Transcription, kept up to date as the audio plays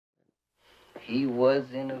He was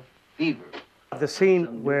in a fever. The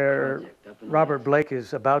scene where Robert Blake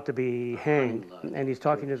is about to be hanged, and he's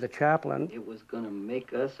talking to the chaplain. It was going to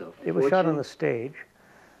make us a It was shot on the stage.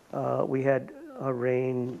 We had a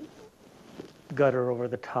rain gutter over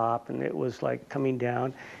the top, and it was like coming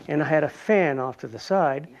down. And I had a fan off to the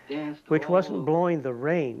side, which wasn't blowing the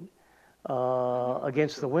rain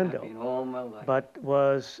against the window, but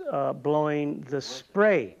was blowing the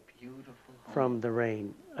spray from the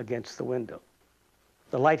rain against the window.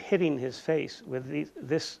 The light hitting his face with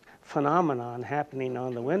this phenomenon happening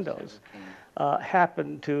on the windows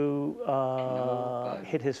happened to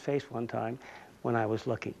hit his face one time when I was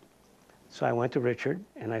looking. So I went to Richard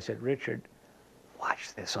and I said, Richard,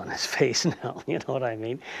 watch this on his face now, you know what I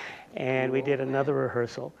mean? And we did another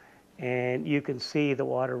rehearsal, and you can see the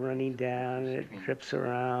water running down and it drips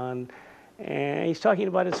around. And he's talking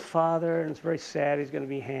about his father, and it's very sad he's going to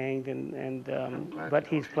be hanged, but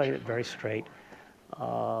he's playing it very straight.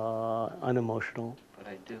 Unemotional. But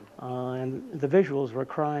I do. And the visuals were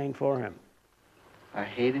crying for him. I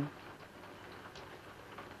hate him.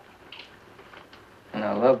 And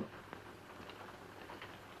I love him.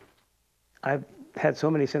 I've had so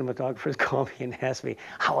many cinematographers call me and ask me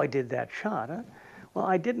how I did that shot. Huh? Well,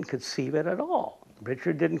 I didn't conceive it at all.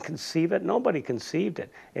 Richard didn't conceive it. Nobody conceived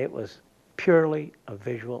it. It was purely a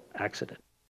visual accident.